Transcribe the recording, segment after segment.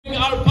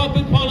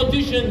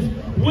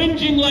demonstrations,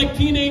 whinging like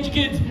teenage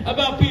kids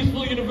about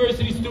peaceful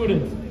university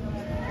students.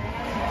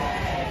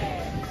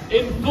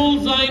 In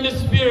full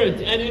Zionist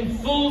spirit and in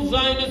full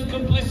Zionist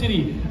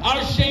complicity,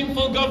 our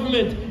shameful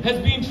government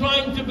has been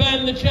trying to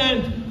ban the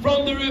chant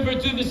from the river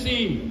to the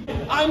sea.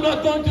 I'm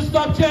not going to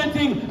stop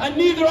chanting, and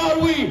neither are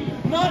we,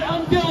 not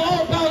until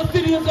all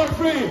Palestinians are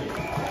free.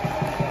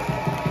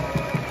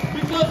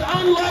 Because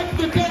unlike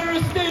the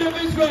terrorist state of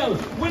Israel,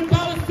 when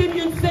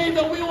Palestinians say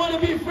that we want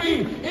to be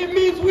free, it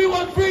means we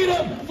want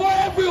freedom for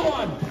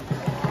everyone.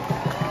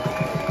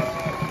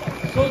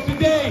 So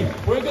today,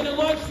 we're going to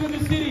march through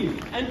the city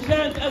and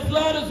chant as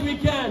loud as we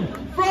can,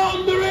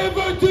 from the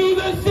river to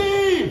the sea.